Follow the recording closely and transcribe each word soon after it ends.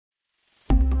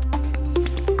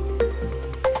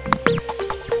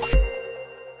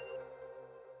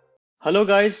Hello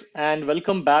guys and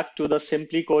welcome back to the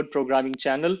SimpliCode programming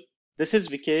channel. This is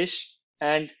Vikesh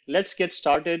and let's get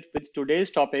started with today's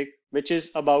topic, which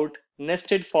is about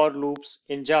nested for loops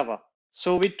in Java.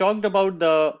 So we talked about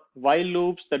the while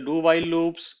loops, the do while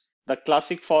loops, the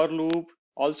classic for loop,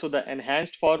 also the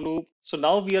enhanced for loop. So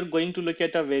now we are going to look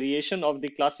at a variation of the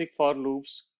classic for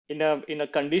loops in a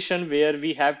condition where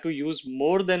we have to use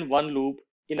more than one loop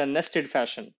in a nested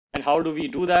fashion. And how do we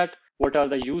do that? What are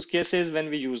the use cases when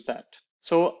we use that?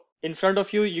 So in front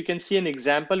of you, you can see an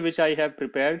example which I have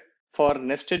prepared for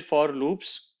nested for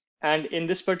loops. And in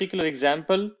this particular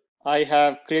example, I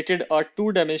have created a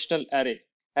two-dimensional array.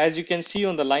 As you can see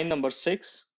on the line number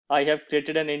 6, I have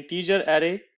created an integer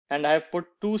array and I have put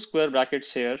two square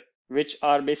brackets here, which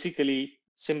are basically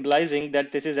symbolizing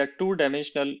that this is a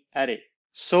two-dimensional array.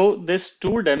 So this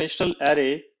two-dimensional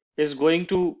array is going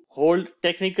to hold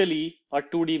technically a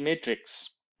 2D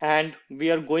matrix. And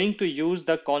we are going to use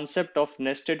the concept of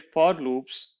nested for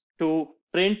loops to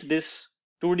print this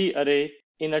 2D array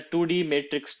in a 2D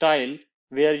matrix style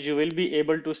where you will be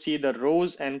able to see the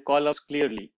rows and columns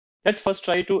clearly. Let's first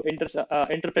try to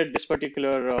interpret this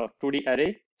particular 2D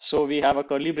array. So we have a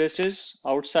curly braces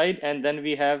outside and then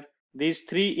we have these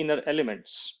three inner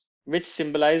elements, which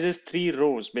symbolizes three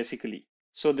rows basically.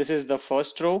 So this is the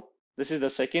first row, this is the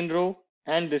second row,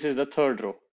 and this is the third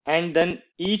row. And then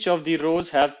each of the rows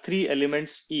have three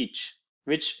elements each,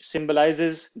 which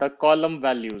symbolizes the column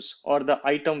values or the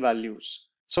item values.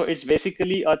 So it's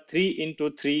basically a 3 into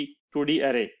 3 2D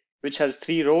array, which has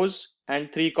three rows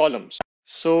and three columns.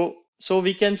 So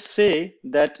we can say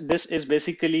that this is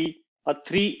basically a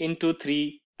 3 into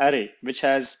 3 array, which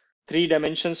has three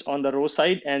dimensions on the row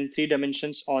side and three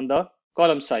dimensions on the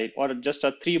column side, or just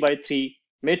a 3 by 3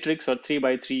 matrix or 3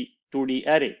 by 3 2D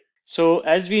array. So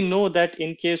as we know that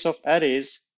in case of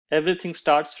arrays, everything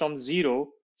starts from 0.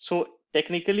 So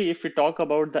technically, if we talk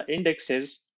about the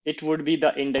indexes, it would be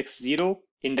the index 0,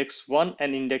 index 1,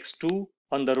 and index 2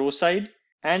 on the row side.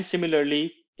 And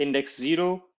similarly, index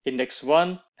 0, index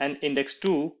 1, and index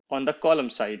 2 on the column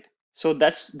side. So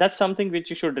that's something which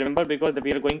you should remember because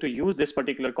we are going to use this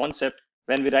particular concept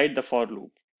when we write the for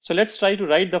loop. So let's try to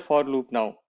write the for loop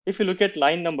now. If you look at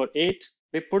line number 8,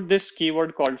 we put this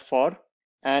keyword called for,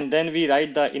 and then we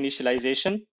write the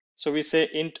initialization. So we say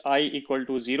int I equal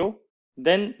to 0.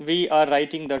 Then we are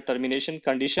writing the termination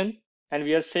condition, and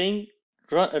we are saying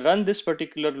run this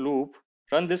particular loop,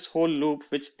 run this whole loop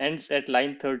which ends at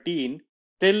line 13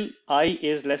 till I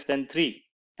is less than 3,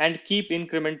 and keep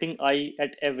incrementing I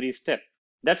at every step.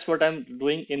 That's what I'm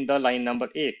doing in the line number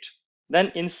 8.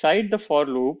 Then inside the for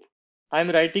loop,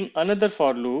 I'm writing another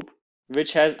for loop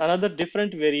which has another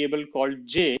different variable called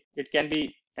j. It can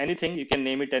be anything, you can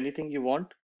name it anything you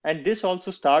want. And this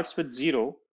also starts with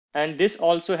 0. And this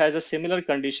also has a similar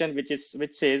condition which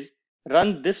says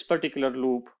run this particular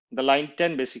loop, the line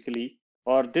 10 basically,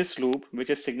 or this loop which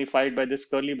is signified by this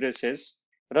curly braces,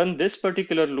 run this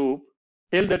particular loop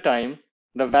till the time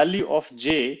the value of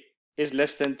j is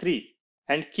less than 3,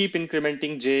 and keep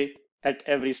incrementing j at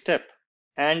every step.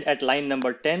 And at line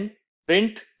number 10,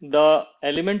 print the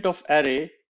element of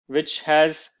array which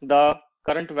has the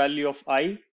current value of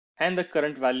I and the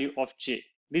current value of j.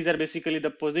 These are basically the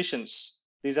positions.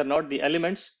 These are not the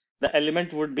elements. The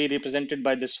element would be represented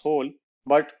by this whole,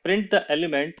 but print the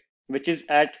element which is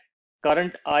at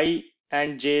current I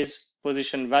and j's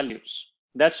position values.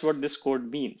 That's what this code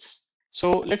means.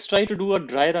 So let's try to do a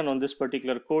dry run on this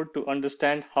particular code to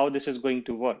understand how this is going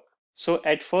to work. So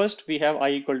at first we have I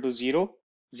equal to 0.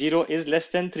 0 is less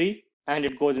than 3 and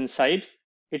it goes inside.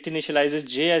 It initializes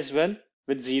j as well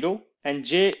with 0, and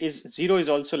j is 0 is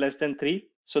also less than 3.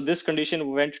 So this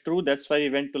condition went true. That's why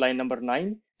we went to line number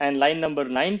 9, and line number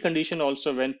 9 condition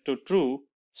also went to true.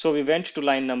 So we went to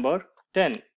line number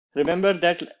 10. Remember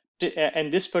that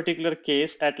in this particular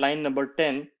case at line number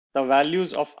 10, the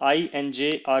values of I and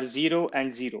j are 0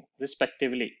 and 0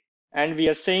 respectively. And we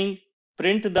are saying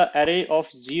print the array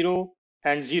of 0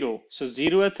 and 0. So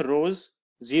 0th rows,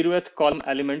 0th column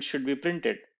element should be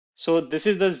printed. So this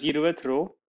is the 0th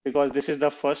row because this is the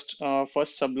first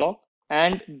subblock,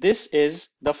 and this is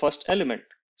the first element.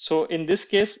 So in this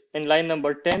case, in line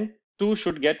number 10, 2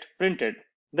 should get printed.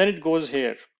 Then it goes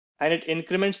here and it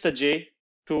increments the j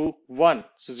to 1.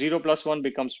 So 0 plus 1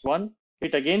 becomes 1.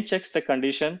 It again checks the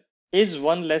condition, is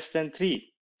 1 less than 3?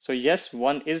 So yes,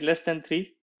 1 is less than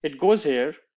 3. It goes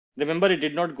here. Remember, it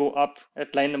did not go up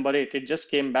at line number 8. It just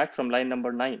came back from line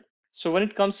number 9. So when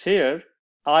it comes here,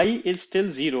 I is still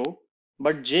 0,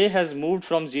 but j has moved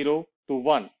from 0 to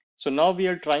 1. So now we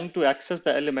are trying to access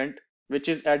the element which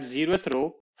is at 0th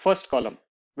row, first column,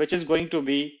 which is going to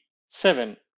be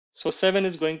 7. So 7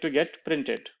 is going to get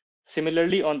printed.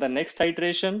 Similarly, on the next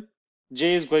iteration,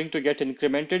 j is going to get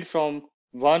incremented from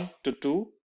 1 to 2,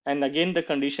 and again the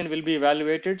condition will be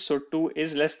evaluated. So 2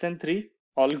 is less than 3,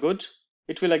 all good.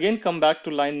 It will again come back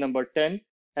to line number 10,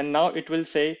 and now it will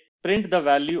say print the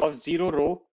value of 0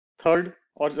 row, third,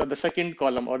 or the second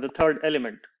column, or the third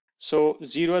element. So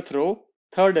 0th row,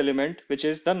 third element, which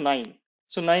is the 9.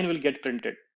 So 9 will get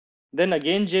printed. Then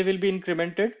again j will be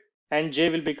incremented, and j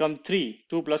will become 3.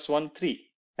 2 plus 1, 3.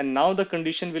 And now the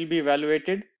condition will be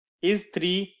evaluated. Is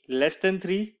 3 less than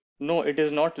 3? No, it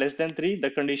is not less than 3.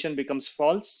 The condition becomes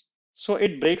false. So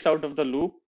it breaks out of the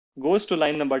loop, goes to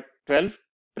line number 12,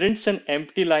 prints an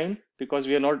empty line because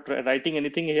we are not writing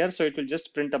anything here. So it will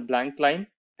just print a blank line.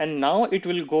 And now it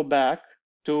will go back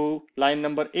to line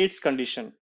number 8's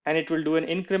condition, and it will do an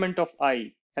increment of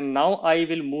I. And now I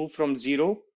will move from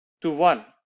 0 to 1.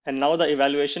 And now the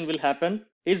evaluation will happen.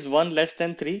 Is 1 less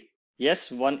than 3?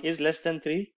 Yes, 1 is less than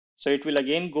 3. So it will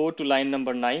again go to line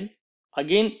number 9.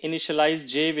 Again initialize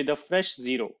j with a fresh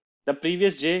 0. The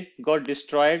previous j got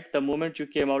destroyed the moment you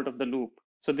came out of the loop.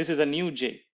 So this is a new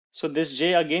j. So this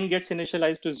j again gets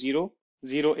initialized to 0.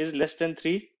 0 is less than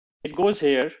 3. It goes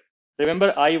here.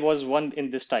 Remember, I was 1 in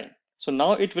this time. So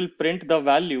now it will print the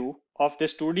value of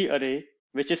this 2D array,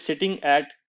 which is sitting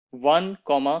at 1,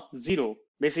 0.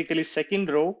 Basically second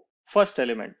row, first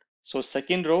element. So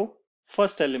second row,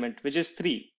 first element, which is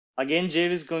 3. Again, j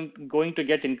is going to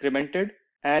get incremented,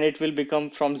 and it will become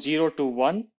from 0 to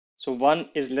 1. So 1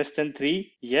 is less than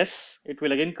 3. Yes, it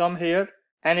will again come here,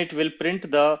 and it will print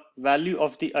the value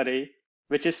of the array,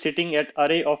 which is sitting at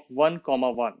array of 1,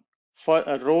 1 for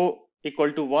a row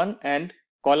equal to 1 and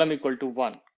column equal to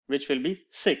 1, which will be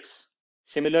 6.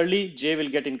 Similarly, j will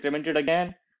get incremented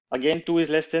again. Again, 2 is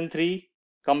less than 3.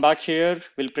 Come back here,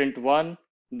 we'll print 1.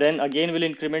 Then again we'll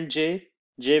increment j.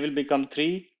 J will become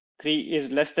 3. 3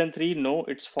 is less than 3. No,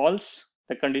 it's false.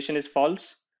 The condition is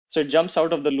false. So it jumps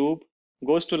out of the loop,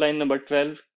 goes to line number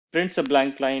 12, prints a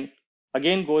blank line,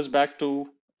 again goes back to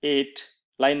 8,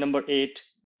 line number 8,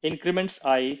 increments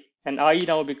I, and I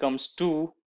now becomes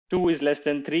 2. 2 is less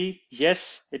than 3.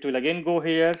 Yes, it will again go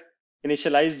here,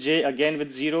 initialize j again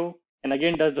with 0, and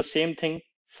again does the same thing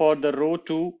for the row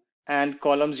 2 and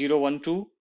column 0, 1, 2.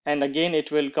 And again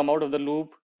it will come out of the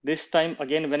loop. This time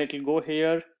again when it will go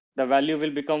here, the value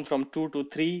will become from 2 to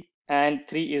 3, and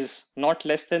 3 is not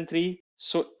less than 3.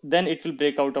 So then it will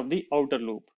break out of the outer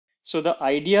loop. So the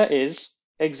idea is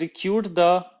execute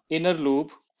the inner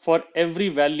loop for every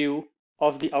value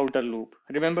of the outer loop.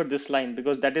 Remember this line,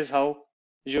 because that is how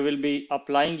you will be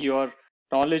applying your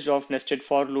knowledge of nested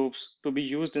for loops to be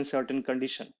used in certain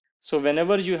condition. So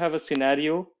whenever you have a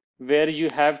scenario where you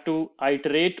have to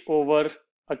iterate over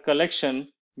a collection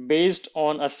based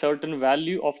on a certain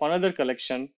value of another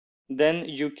collection, then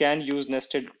you can use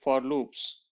nested for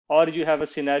loops. Or you have a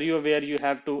scenario where you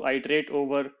have to iterate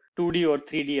over 2D or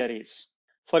 3D arrays.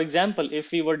 For example,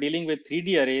 if we were dealing with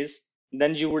 3D arrays,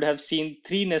 then you would have seen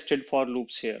 3 nested for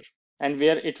loops here, and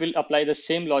where it will apply the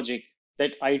same logic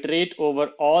that iterate over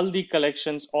all the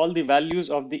collections, all the values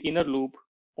of the inner loop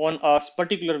on a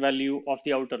particular value of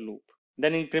the outer loop.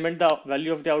 Then increment the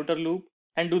value of the outer loop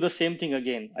and do the same thing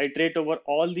again. Iterate over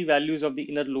all the values of the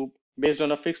inner loop based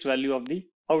on a fixed value of the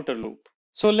outer loop.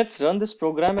 So let's run this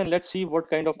program and let's see what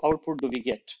kind of output do we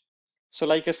get. So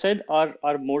like I said,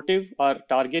 our motive, our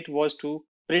target was to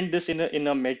print this in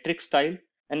a matrix style.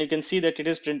 And you can see that it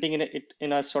is printing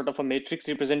in a sort of a matrix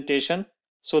representation.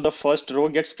 So the first row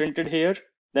gets printed here,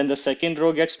 then the second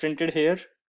row gets printed here,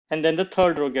 and then the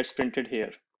third row gets printed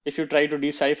here. If you try to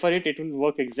decipher it, it will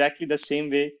work exactly the same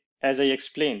way as I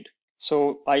explained.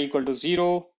 So I equal to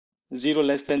 0, 0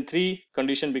 less than 3,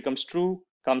 condition becomes true,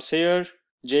 comes here,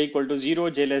 j equal to 0,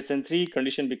 j less than 3,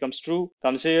 condition becomes true,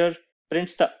 comes here,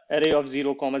 prints the array of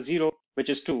 0, 0,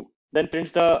 which is 2, then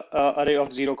prints the array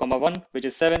of 0, 1, which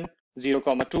is 7, 0,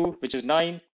 2, which is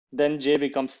 9, then j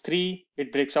becomes 3,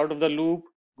 it breaks out of the loop,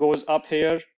 goes up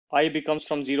here, I becomes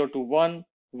from 0 to 1,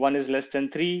 1 is less than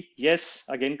 3, yes,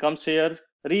 again comes here,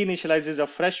 reinitializes a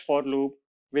fresh for loop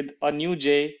with a new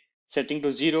j setting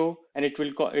to 0, and it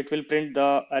will print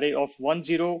the array of 1,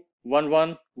 0, 1,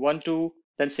 1, 1, 2,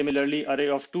 then similarly array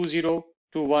of 2, 0,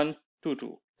 2, 1, 2,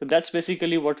 2. So that's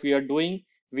basically what we are doing.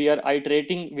 We are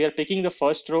picking the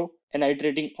first row and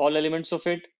iterating all elements of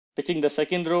it, picking the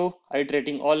second row,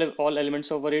 iterating all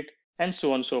elements over it, and so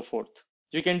on and so forth.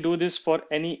 You can do this for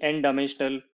any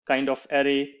n-dimensional kind of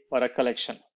array or a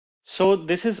collection. So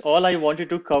this is all I wanted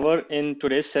to cover in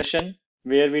today's session,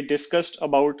 where we discussed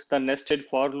about the nested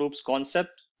for loops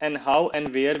concept and how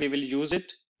and where we will use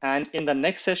it. And in the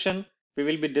next session, we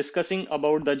will be discussing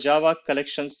about the Java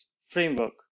collections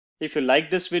framework. If you like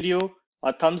this video,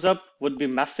 A thumbs up would be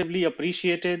massively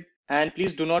appreciated, and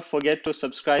please do not forget to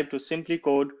subscribe to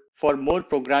SimpliCode for more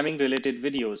programming related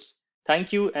videos.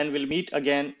 Thank you, and we'll meet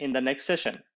again in the next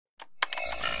session.